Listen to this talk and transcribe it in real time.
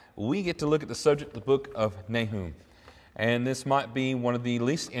we get to look at the subject of the book of Nahum. And this might be one of the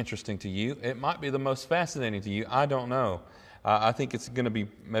least interesting to you. It might be the most fascinating to you. I don't know. I think it's going to be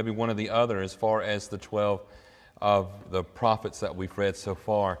maybe one or the other as far as the 12 of the prophets that we've read so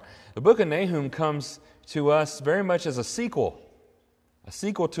far. The book of Nahum comes to us very much as a sequel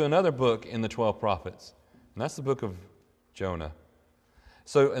to another book in the 12 prophets. And that's the book of Jonah.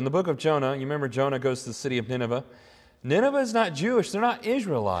 So in the book of Jonah, you remember Jonah goes to the city of Nineveh. Nineveh is not Jewish. They're not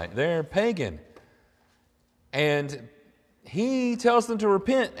Israelite. They're pagan. And he tells them to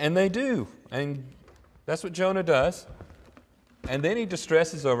repent, and they do. And that's what Jonah does. And then he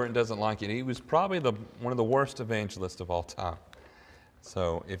distresses over it and doesn't like it. He was probably one of the worst evangelists of all time.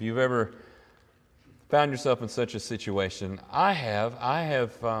 So if you've ever found yourself in such a situation, I have.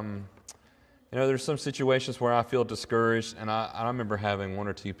 There's some situations where I feel discouraged, and I remember having one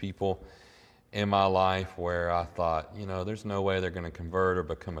or two people in my life where I thought, there's no way they're going to convert or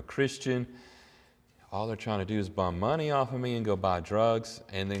become a Christian. All they're trying to do is bum money off of me and go buy drugs,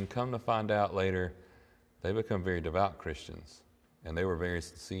 and then come to find out later, they become very devout Christians, and they were very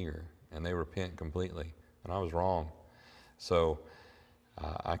sincere, and they repent completely, and I was wrong. So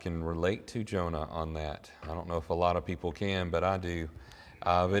I can relate to Jonah on that. I don't know if a lot of people can, but I do.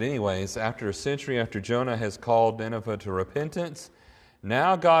 But anyways, after a century after Jonah has called Nineveh to repentance,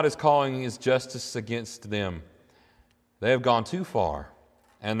 now God is calling His justice against them. They have gone too far,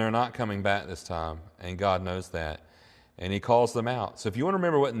 and they're not coming back this time, and God knows that. And He calls them out. So if you want to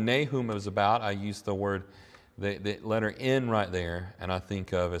remember what Nahum was about, I used the word, the letter N right there, and I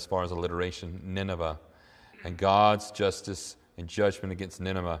think of, as far as alliteration, Nineveh, and God's justice and judgment against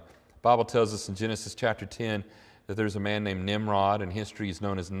Nineveh. The Bible tells us in Genesis chapter 10 that there's a man named Nimrod, in history he's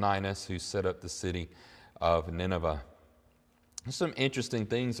known as Ninus, who set up the city of Nineveh. There's some interesting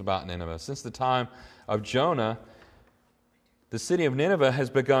things about Nineveh. Since the time of Jonah, the city of Nineveh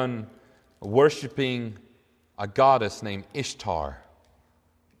has begun worshiping a goddess named Ishtar.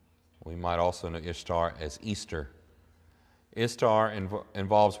 We might also know Ishtar as Easter. Ishtar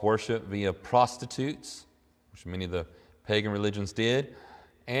involves worship via prostitutes, which many of the pagan religions did,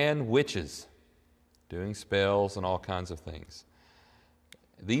 and witches, doing spells and all kinds of things.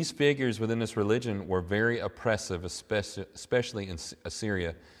 These figures within this religion were very oppressive, especially in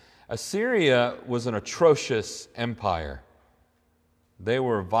Assyria. Assyria was an atrocious empire. They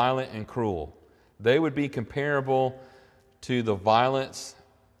were violent and cruel. They would be comparable to the violence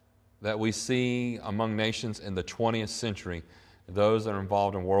that we see among nations in the 20th century, those that are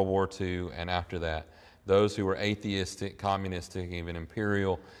involved in World War II and after that. Those who were atheistic, communistic, even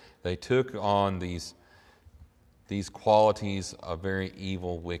imperial, they took on these qualities of very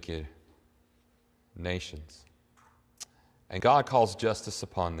evil, wicked nations. And God calls justice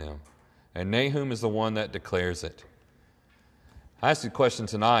upon them. And Nahum is the one that declares it. I ask you a question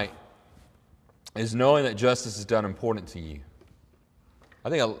tonight. Is knowing that justice is done important to you?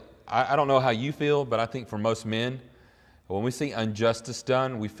 I don't know how you feel, but I think for most men, when we see injustice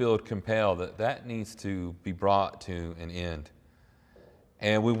done, we feel compelled that needs to be brought to an end.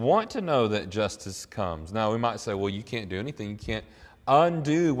 And we want to know that justice comes. Now, we might say, well, you can't do anything. You can't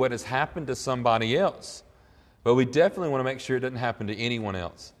undo what has happened to somebody else. But we definitely want to make sure it doesn't happen to anyone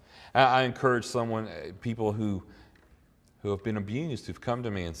else. I encourage people who have been abused, who've come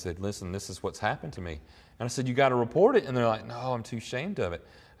to me and said, listen, this is what's happened to me. And I said, you got to report it. And they're like, no, I'm too ashamed of it.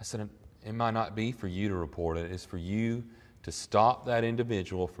 I said, it might not be for you to report it. It's for you to stop that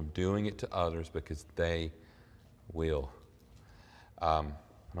individual from doing it to others, because they will. I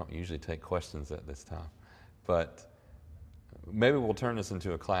don't usually take questions at this time, but maybe we'll turn this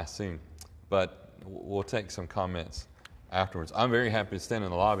into a class soon, but we'll take some comments afterwards. I'm very happy to stand in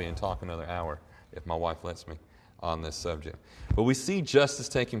the lobby and talk another hour if my wife lets me on this subject. But we see justice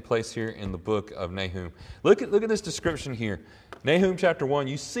taking place here in the book of Nahum. Look at this description here. Nahum chapter 1,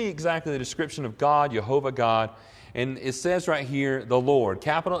 you see exactly the description of God, Jehovah God. And it says right here, the Lord.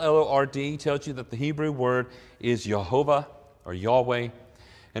 Capital L-O-R-D tells you that the Hebrew word is Jehovah or Yahweh.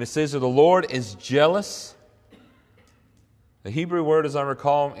 And it says that the Lord is jealous. The Hebrew word, as I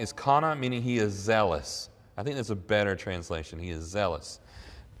recall, is kana, meaning He is zealous. I think that's a better translation. He is zealous.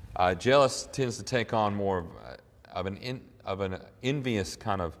 Jealous tends to take on more of an envious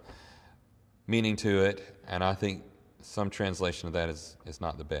kind of meaning to it, and I think some translation of that is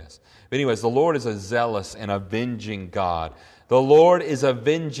not the best. But anyways, the Lord is a zealous and avenging God. The Lord is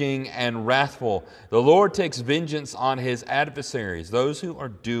avenging and wrathful. The Lord takes vengeance on His adversaries, those who are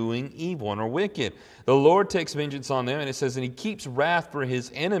doing evil and are wicked. The Lord takes vengeance on them, and it says, and He keeps wrath for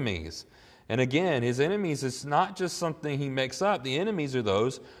His enemies. And again, His enemies is not just something He makes up. The enemies are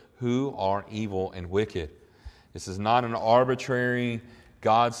those who are evil and wicked. This is not an arbitrary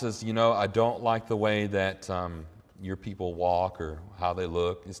God says, I don't like the way that your people walk or how they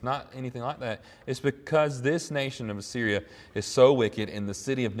look. It's not anything like that. It's because this nation of Assyria is so wicked, and the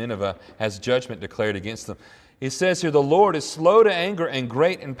city of Nineveh has judgment declared against them. It says here, the Lord is slow to anger and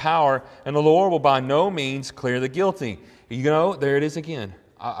great in power, and the Lord will by no means clear the guilty. There it is again.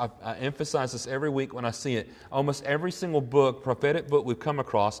 I emphasize this every week when I see it. Almost every single book, prophetic book we've come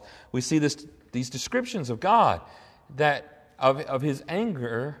across, we see these descriptions of God, that of His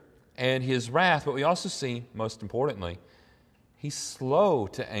anger and His wrath, but we also see, most importantly, He's slow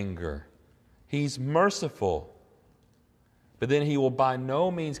to anger. He's merciful. But then He will by no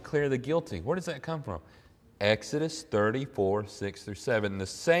means clear the guilty. Where does that come from? Exodus 34, 6 through 7. The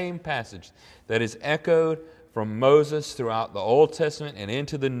same passage that is echoed from Moses throughout the Old Testament and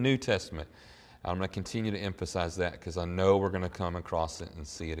into the New Testament. I'm going to continue to emphasize that because I know we're going to come across it and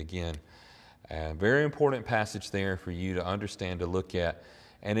see it again. A very important passage there for you to understand, to look at.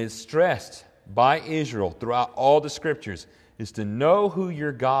 And it's stressed by Israel throughout all the Scriptures, is to know who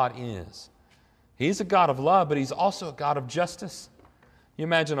your God is. He's a God of love, but He's also a God of justice. You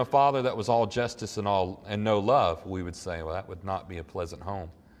imagine a father that was all justice and no love, we would say, well, that would not be a pleasant home.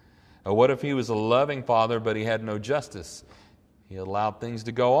 Or what if He was a loving father, but He had no justice? He allowed things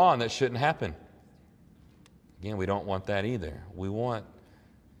to go on that shouldn't happen. Again, we don't want that either. We want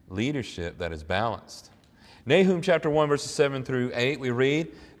leadership that is balanced. Nahum chapter 1, verses 7 through 8, we read,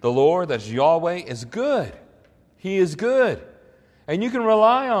 the Lord, that's Yahweh, is good. He is good. And you can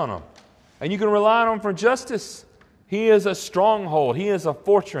rely on Him. And you can rely on Him for justice. He is a stronghold. He is a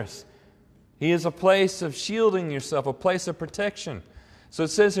fortress. He is a place of shielding yourself, a place of protection. So it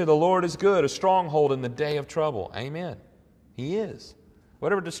says here, the Lord is good, a stronghold in the day of trouble. Amen. He is.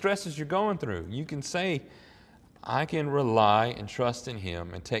 Whatever distresses you're going through, you can say, I can rely and trust in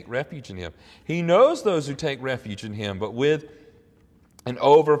Him and take refuge in Him. He knows those who take refuge in Him, but with an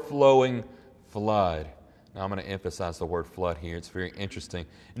overflowing flood. Now I'm going to emphasize the word flood here. It's very interesting.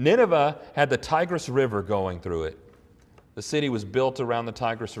 Nineveh had the Tigris River going through it. The city was built around the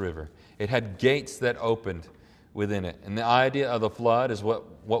Tigris River. It had gates that opened within it. And the idea of the flood is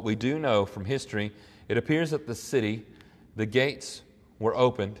what we do know from history. It appears that the city, the gates were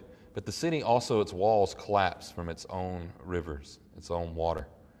opened, but the city also, its walls collapsed from its own rivers, its own water.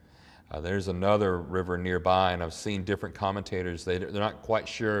 There's another river nearby, and I've seen different commentators. They're not quite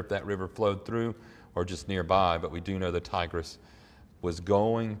sure if that river flowed through or just nearby, but we do know the Tigris was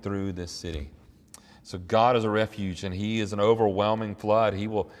going through this city. So God is a refuge, and He is an overwhelming flood. He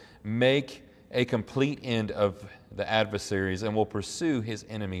will make a complete end of the adversaries and will pursue His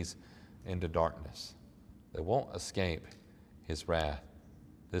enemies into darkness. They won't escape His wrath.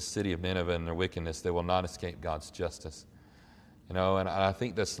 This city of Nineveh and their wickedness, they will not escape God's justice. And I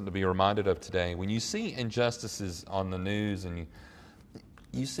think that's something to be reminded of today. When you see injustices on the news and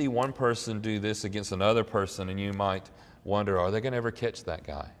you see one person do this against another person, and you might wonder, are they going to ever catch that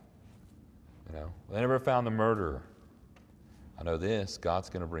guy? They never found the murderer. I know this, God's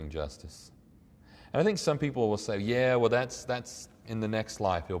going to bring justice. And I think some people will say, yeah, well, that's in the next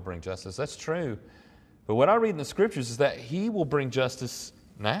life He'll bring justice. That's true. But what I read in the Scriptures is that He will bring justice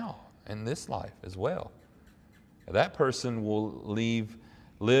now, in this life as well. That person will live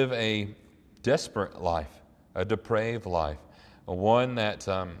a desperate life, a depraved life, one that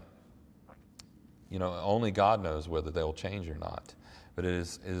only God knows whether they'll change or not. But it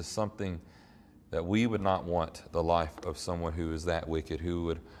is something that we would not want, the life of someone who is that wicked, who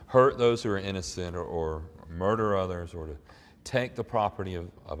would hurt those who are innocent or murder others or to take the property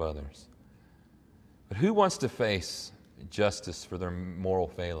of others. But who wants to face justice for their moral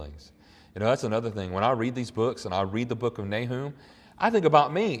failings? That's another thing. When I read these books and I read the book of Nahum, I think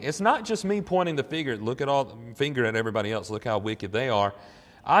about me. It's not just me pointing the finger at everybody else. Look how wicked they are.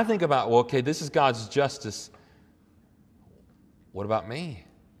 I think about, this is God's justice. What about me?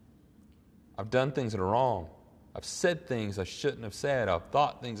 I've done things that are wrong. I've said things I shouldn't have said. I've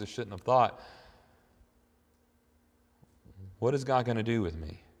thought things I shouldn't have thought. What is God going to do with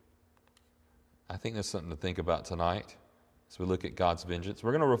me? I think there's something to think about tonight as we look at God's vengeance.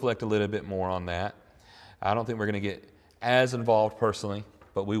 We're going to reflect a little bit more on that. I don't think we're going to get as involved personally,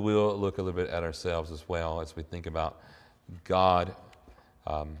 but we will look a little bit at ourselves as well as we think about God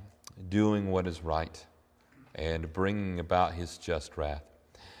doing what is right and bringing about His just wrath.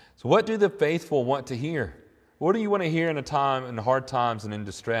 So what do the faithful want to hear? What do you want to hear in hard times and in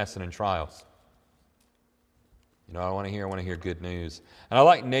distress and in trials? I want to hear good news. And I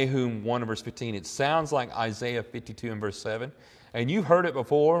like Nahum 1 verse 15. It sounds like Isaiah 52 and verse 7. And you've heard it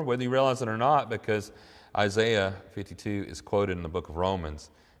before, whether you realize it or not, because Isaiah 52 is quoted in the book of Romans.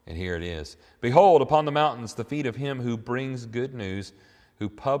 And here it is. Behold, upon the mountains, the feet of Him who brings good news, who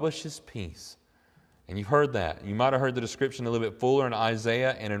publishes peace. And you've heard that. You might have heard the description a little bit fuller in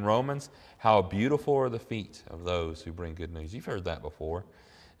Isaiah and in Romans. How beautiful are the feet of those who bring good news. You've heard that before.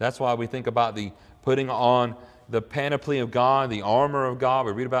 That's why we think about the putting on the panoply of God, the armor of God.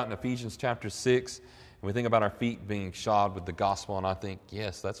 We read about in Ephesians chapter 6. And we think about our feet being shod with the gospel. And I think,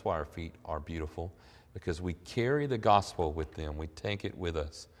 yes, that's why our feet are beautiful. Because we carry the gospel with them. We take it with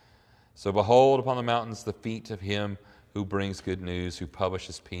us. So behold upon the mountains the feet of him who brings good news, who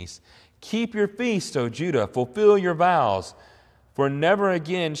publishes peace. Keep your feast, O Judah, fulfill your vows, for never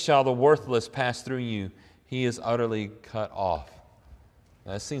again shall the worthless pass through you. He is utterly cut off.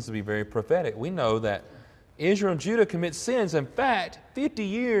 Now, that seems to be very prophetic. We know that Israel and Judah commit sins. In fact, 50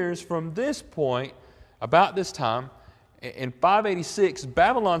 years from this point, about this time, in 586,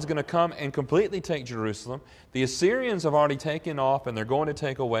 Babylon's going to come and completely take Jerusalem. The Assyrians have already taken off, and they're going to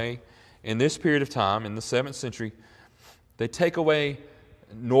take away, in this period of time, in the 7th century, they take away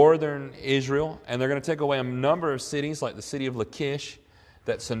northern Israel, and they're going to take away a number of cities, like the city of Lachish,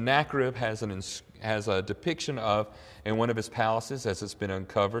 that Sennacherib has a depiction of in one of his palaces, as it's been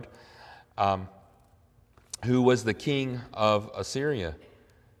uncovered, who was the king of Assyria.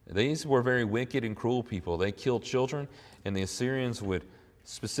 These were very wicked and cruel people. They killed children, and the Assyrians would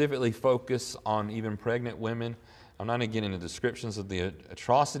specifically focus on even pregnant women. I'm not going to get into descriptions of the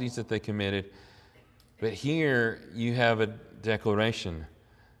atrocities that they committed, but here you have a declaration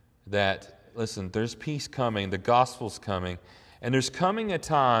that, listen, there's peace coming, the gospel's coming, and there's coming a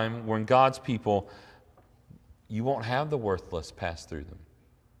time when God's people, you won't have the worthless pass through them.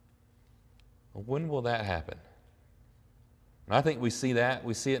 When will that happen? And I think we see that.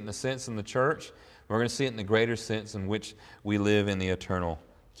 We see it in the sense in the church. We're going to see it in the greater sense in which we live in the eternal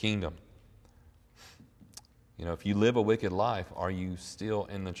kingdom. You know, if you live a wicked life, are you still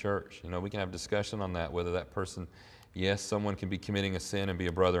in the church? You know, we can have discussion on that, whether that person, yes, someone can be committing a sin and be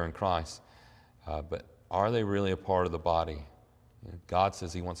a brother in Christ, but are they really a part of the body? You know, God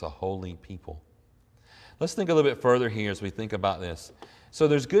says He wants a holy people. Let's think a little bit further here as we think about this. So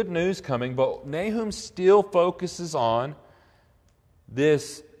there's good news coming, but Nahum still focuses on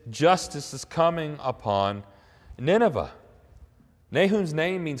this justice that's coming upon Nineveh. Nahum's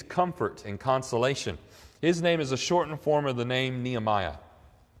name means comfort and consolation. His name is a shortened form of the name Nehemiah.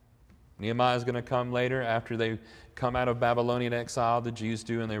 Nehemiah is going to come later after they come out of Babylonian exile, the Jews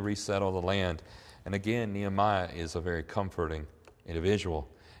do, and they resettle the land. And again, Nehemiah is a very comforting individual.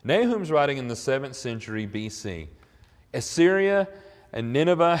 Nahum's writing in the 7th century BC. Assyria and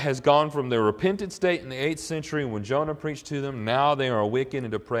Nineveh has gone from their repentant state in the 8th century when Jonah preached to them. Now they are wicked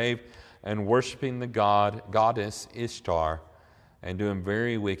and depraved and worshiping the goddess Ishtar and doing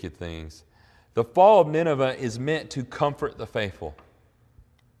very wicked things. The fall of Nineveh is meant to comfort the faithful.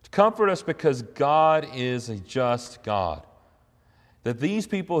 To comfort us because God is a just God. That these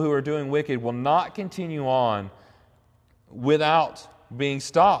people who are doing wicked will not continue on without being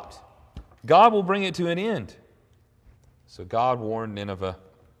stopped. God will bring it to an end. So God warned Nineveh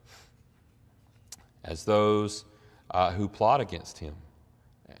as those who plot against Him.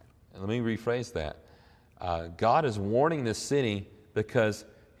 And let me rephrase that. God is warning this city because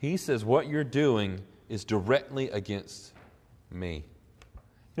He says what you're doing is directly against me.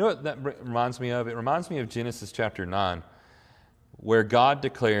 You know what that reminds me of? It reminds me of Genesis chapter 9, where God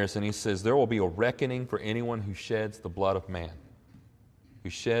declares, and He says, there will be a reckoning for anyone who sheds the blood of man, who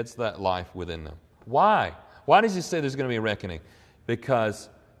sheds that life within them. Why? Why does He say there's going to be a reckoning? Because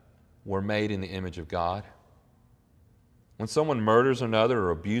we're made in the image of God. When someone murders another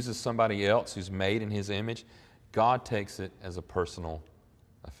or abuses somebody else who's made in His image, God takes it as a personal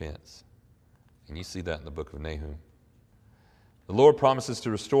offense. And you see that in the book of Nahum. The Lord promises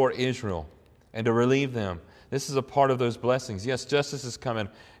to restore Israel and to relieve them. This is a part of those blessings. Yes, justice is coming.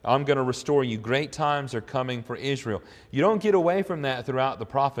 I'm going to restore you. Great times are coming for Israel. You don't get away from that throughout the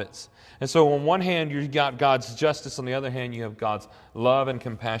prophets. And so on one hand, you've got God's justice. On the other hand, you have God's love and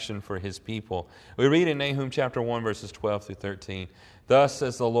compassion for His people. We read in Nahum chapter 1, verses 12 through 13. Thus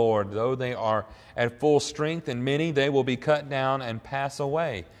says the Lord, though they are at full strength and many, they will be cut down and pass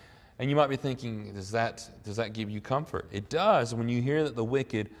away. And you might be thinking, does that give you comfort? It does when you hear that the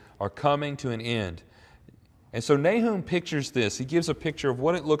wicked are coming to an end. And so Nahum pictures this. He gives a picture of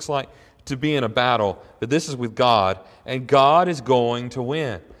what it looks like to be in a battle, but this is with God, and God is going to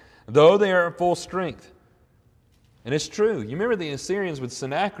win, though they are at full strength. And it's true. You remember the Assyrians with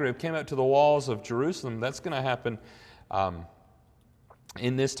Sennacherib came up to the walls of Jerusalem. That's going to happen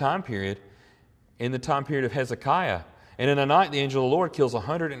in this time period, in the time period of Hezekiah. And in a night, the angel of the Lord kills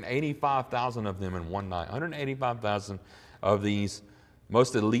 185,000 of them in one night. 185,000 of these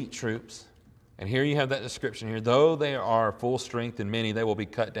most elite troops. And here you have that description here. Though they are full strength in many, they will be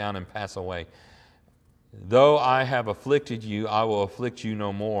cut down and pass away. Though I have afflicted you, I will afflict you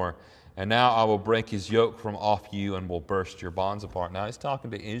no more. And now I will break his yoke from off you and will burst your bonds apart. Now he's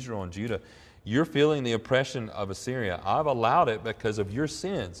talking to Israel and Judah. You're feeling the oppression of Assyria. I've allowed it because of your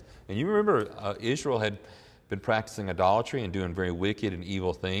sins. And you remember Israel had been practicing idolatry and doing very wicked and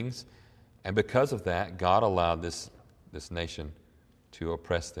evil things. And because of that, God allowed this nation to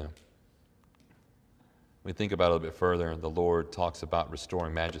oppress them. We think about it a little bit further, and the Lord talks about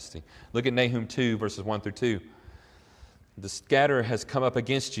restoring majesty. Look at Nahum 2, verses 1 through 2. The scatterer has come up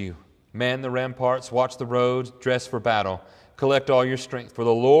against you. Man the ramparts, watch the roads, dress for battle. Collect all your strength, for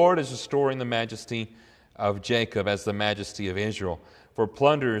the Lord is restoring the majesty of Jacob as the majesty of Israel. For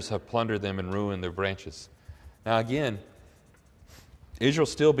plunderers have plundered them and ruined their branches. Now again,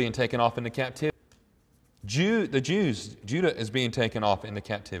 Israel's still being taken off into captivity. Judah is being taken off into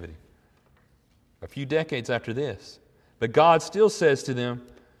captivity. A few decades after this. But God still says to them,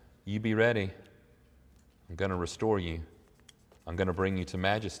 you be ready. I'm going to restore you. I'm going to bring you to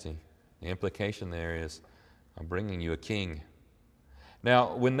majesty. The implication there is, I'm bringing you a king.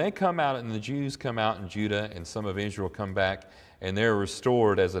 Now, when they come out and the Jews come out in Judah and some of Israel come back and they're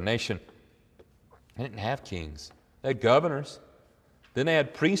restored as a nation, they didn't have kings. They had governors. Then they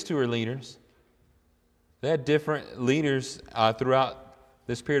had priests who were leaders. They had different leaders throughout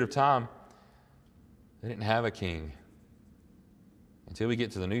this period of time. They didn't have a king. Until we get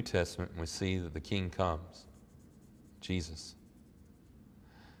to the New Testament and we see that the king comes, Jesus.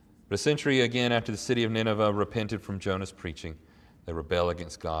 But a century again after the city of Nineveh repented from Jonah's preaching, they rebel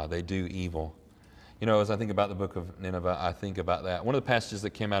against God. They do evil. You know, as I think about the book of Nineveh, I think about that. One of the passages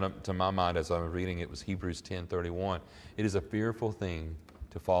that came out to my mind as I was reading it was Hebrews 10:31. It is a fearful thing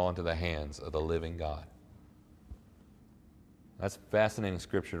to fall into the hands of the living God. That's fascinating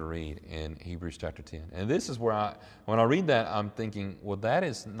scripture to read in Hebrews chapter 10. And this is where when I read that, I'm thinking, well,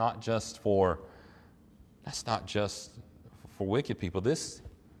 that's not just for wicked people. The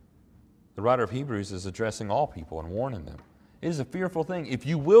writer of Hebrews is addressing all people and warning them. It is a fearful thing if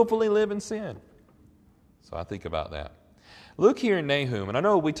you willfully live in sin. So I think about that. Look here in Nahum, and I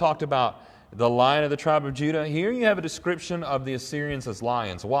know we talked about the lion of the tribe of Judah. Here you have a description of the Assyrians as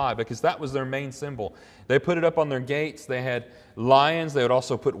lions. Why? Because that was their main symbol. They put it up on their gates. They had lions. They would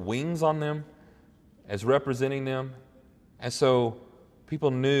also put wings on them as representing them. And so people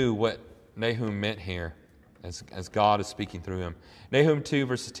knew what Nahum meant here as God is speaking through him. Nahum 2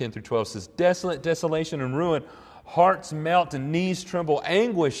 verses 10 through 12 says, desolate, desolation and ruin, hearts melt and knees tremble.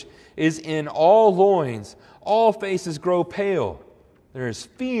 Anguish is in all loins. All faces grow pale. There is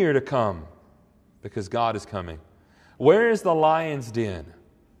fear to come because God is coming. Where is the lion's den?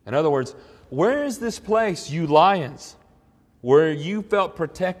 In other words, where is this place, you lions, where you felt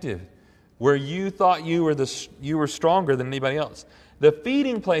protected, where you thought you were stronger than anybody else? The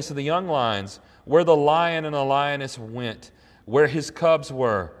feeding place of the young lions, where the lion and the lioness went, where his cubs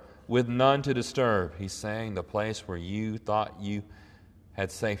were, with none to disturb. He's saying the place where you thought you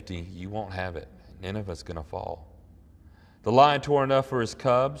had safety, you won't have it. Nineveh's going to fall. The lion tore enough for his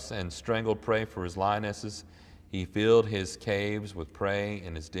cubs and strangled prey for his lionesses. He filled his caves with prey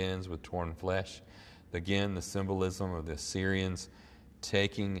and his dens with torn flesh. Again, the symbolism of the Assyrians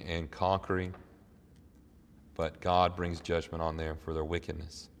taking and conquering. But God brings judgment on them for their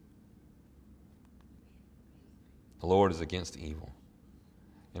wickedness. The Lord is against evil.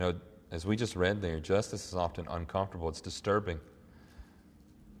 You know, as we just read there, justice is often uncomfortable. It's disturbing.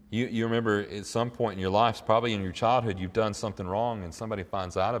 You remember at some point in your life, probably in your childhood, you've done something wrong and somebody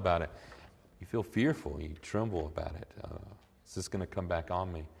finds out about it. You feel fearful. You tremble about it. Is this going to come back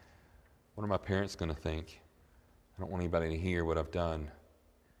on me? What are my parents going to think? I don't want anybody to hear what I've done.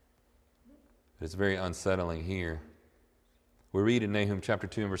 But it's very unsettling here. We read in Nahum chapter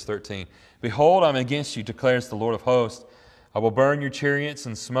 2 and verse 13, behold, I'm against you, declares the Lord of hosts. I will burn your chariots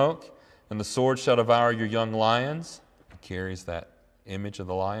in smoke, and the sword shall devour your young lions. He carries that image of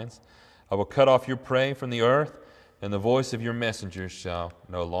the lions. I will cut off your prey from the earth, and the voice of your messengers shall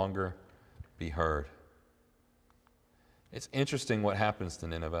no longer be heard. It's interesting what happens to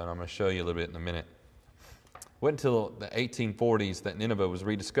Nineveh, and I'm going to show you a little bit in a minute. It wasn't until the 1840s that Nineveh was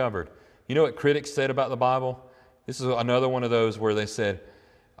rediscovered. You know what critics said about the Bible? This is another one of those where they said,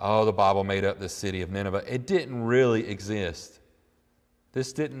 oh, the Bible made up this city of Nineveh. It didn't really exist.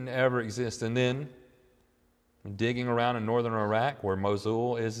 This didn't ever exist. And then, digging around in northern Iraq, where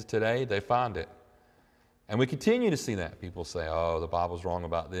Mosul is today, they find it. And we continue to see that. People say, oh, the Bible's wrong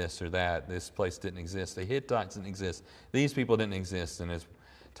about this or that. This place didn't exist. The Hittites didn't exist. These people didn't exist. And as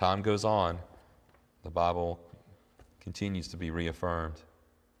time goes on, the Bible continues to be reaffirmed.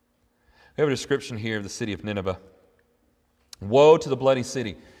 We have a description here of the city of Nineveh. Woe to the bloody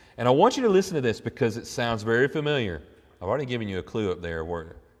city. And I want you to listen to this because it sounds very familiar. I've already given you a clue up there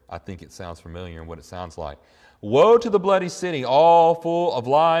where I think it sounds familiar and what it sounds like. Woe to the bloody city, all full of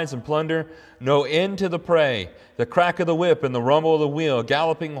lies and plunder, no end to the prey, the crack of the whip and the rumble of the wheel,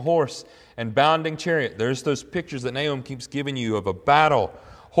 galloping horse and bounding chariot. There's those pictures that Nahum keeps giving you of a battle.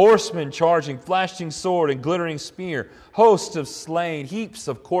 Horsemen charging, flashing sword and glittering spear, hosts of slain, heaps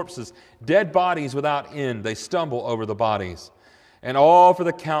of corpses, dead bodies without end. They stumble over the bodies. And all for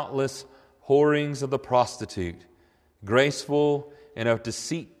the countless whorings of the prostitute, graceful and of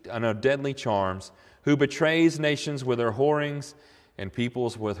deceit and of deadly charms, who betrays nations with her whorings and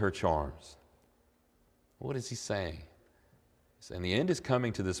peoples with her charms. What is he saying? He's saying the end is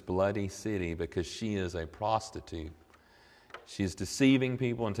coming to this bloody city because she is a prostitute. She is deceiving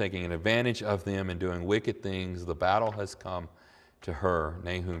people and taking advantage of them and doing wicked things. The battle has come to her,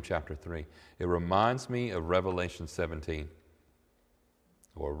 Nahum chapter 3. It reminds me of Revelation 17,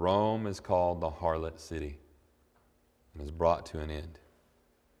 where Rome is called the harlot city and is brought to an end.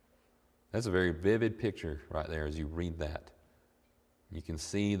 That's a very vivid picture right there as you read that. You can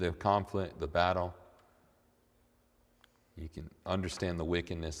see the conflict, the battle. You can understand the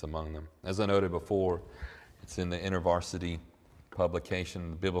wickedness among them. As I noted before, it's in the InterVarsity publication,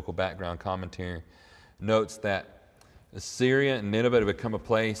 the Biblical Background Commentary, notes that Assyria and Nineveh had become a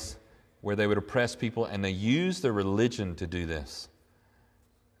place where they would oppress people, and they used their religion to do this.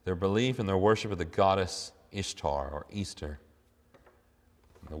 Their belief and their worship of the goddess Ishtar or Easter.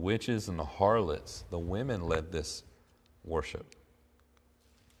 The witches and the harlots, the women led this worship.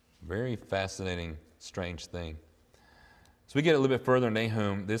 Very fascinating, strange thing. As we get a little bit further in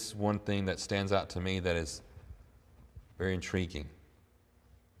Nahum, this is one thing that stands out to me that is very intriguing.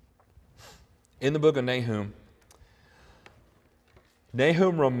 In the book of Nahum,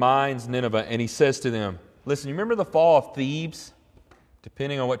 Nahum reminds Nineveh and he says to them, listen, you remember the fall of Thebes?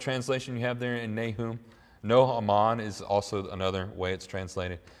 Depending on what translation you have there in Nahum. Nahum is also another way it's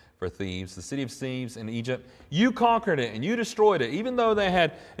translated for Thebes. The city of Thebes in Egypt. You conquered it and you destroyed it. Even though they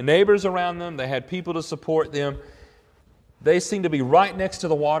had neighbors around them, they had people to support them. They seemed to be right next to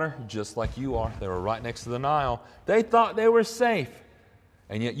the water, just like you are. They were right next to the Nile. They thought they were safe.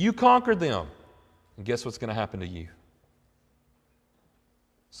 And yet you conquered them. And guess what's going to happen to you?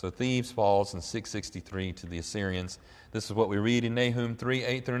 So Thebes falls in 663 to the Assyrians. This is what we read in Nahum 3,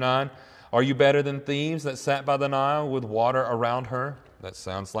 8 through 9. Are you better than Thebes that sat by the Nile with water around her? That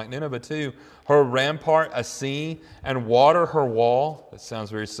sounds like Nineveh too. Her rampart a sea and water her wall. That sounds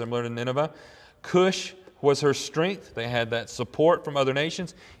very similar to Nineveh. Cush was her strength. They had that support from other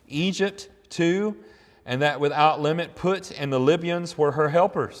nations. Egypt too. And that without limit Put and the Libyans were her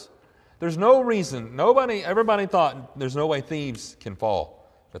helpers. There's no reason. Everybody thought there's no way Thebes can fall.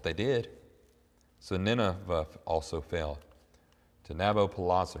 But they did. So Nineveh also fell to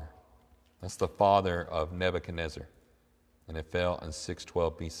Nabopolassar. That's the father of Nebuchadnezzar. And it fell in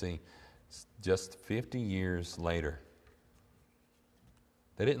 612 BC. Just 50 years later.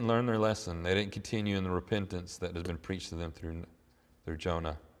 They didn't learn their lesson. They didn't continue in the repentance that had been preached to them through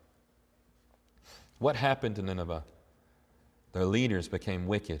Jonah. What happened to Nineveh? Their leaders became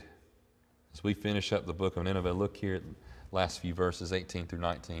wicked. As we finish up the book of Nineveh, look here at the last few verses, 18 through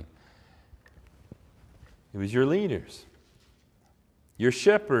 19. It was your leaders. Your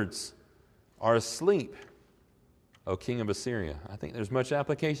shepherds are asleep, O king of Assyria. I think there's much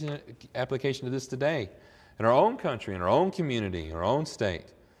application to this today. In our own country, in our own community, our own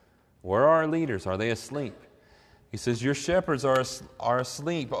state. Where are our leaders? Are they asleep? He says, your shepherds are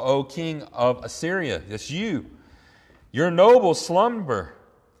asleep, O king of Assyria. It's you. Your nobles slumber.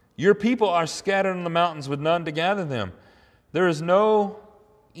 Your people are scattered on the mountains with none to gather them. There is no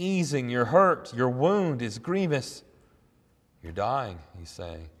easing your hurt. Your wound is grievous. You're dying, he's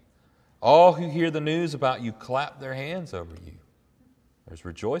saying. All who hear the news about you clap their hands over you. There's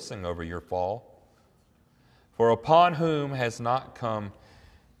rejoicing over your fall. For upon whom has not come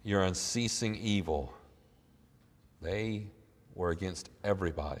your unceasing evil? They were against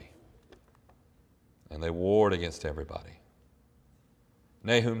everybody. And they warred against everybody.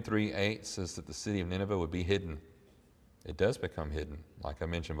 Nahum 3:8 says that the city of Nineveh would be hidden. It does become hidden, like I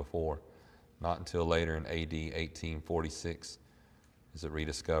mentioned before. Not until later in AD 1846 is it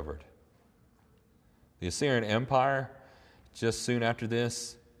rediscovered. The Assyrian Empire, just soon after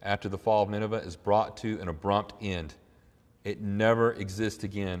this, after the fall of Nineveh, is brought to an abrupt end. It never exists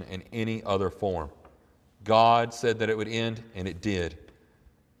again in any other form. God said that it would end, and it did.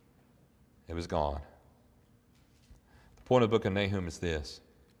 It was gone. The point of the book of Nahum is this,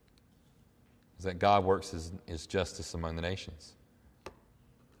 is that God works his justice among the nations.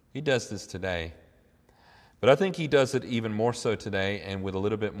 He does this today. But I think he does it even more so today and with a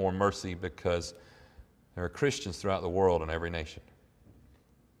little bit more mercy because there are Christians throughout the world in every nation.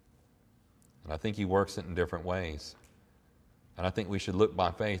 And I think he works it in different ways. And I think we should look by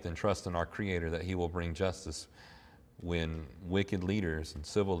faith and trust in our Creator that he will bring justice when wicked leaders and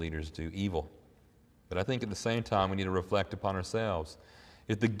civil leaders do evil. But I think at the same time we need to reflect upon ourselves.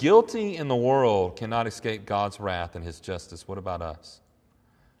 If the guilty in the world cannot escape God's wrath and his justice, what about us?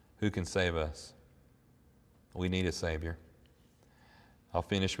 Who can save us? We need a Savior. I'll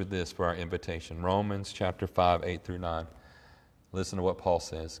finish with this for our invitation. Romans chapter 5, 8 through 9. Listen to what Paul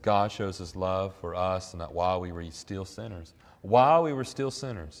says. God shows his love for us and that while we were still sinners,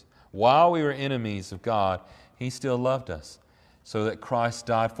 while we were enemies of God, he still loved us, so that Christ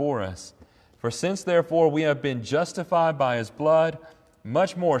died for us. For since therefore we have been justified by his blood,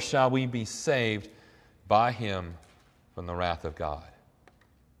 much more shall we be saved by him from the wrath of God.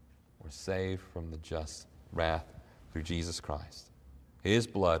 We're saved from the just wrath through Jesus Christ. His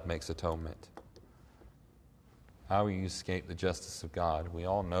blood makes atonement. How will you escape the justice of God? We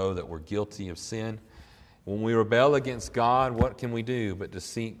all know that we're guilty of sin. When we rebel against God, what can we do but to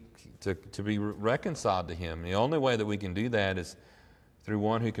seek to be reconciled to him? The only way that we can do that is through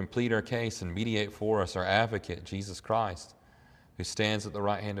one who can plead our case and mediate for us, our advocate, Jesus Christ, who stands at the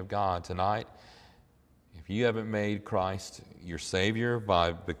right hand of God. Tonight, if you haven't made Christ your Savior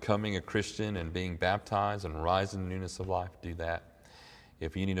by becoming a Christian and being baptized and rising in newness of life, do that.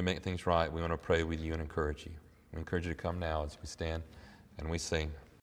 If you need to make things right, we want to pray with you and encourage you. We encourage you to come now as we stand and we sing.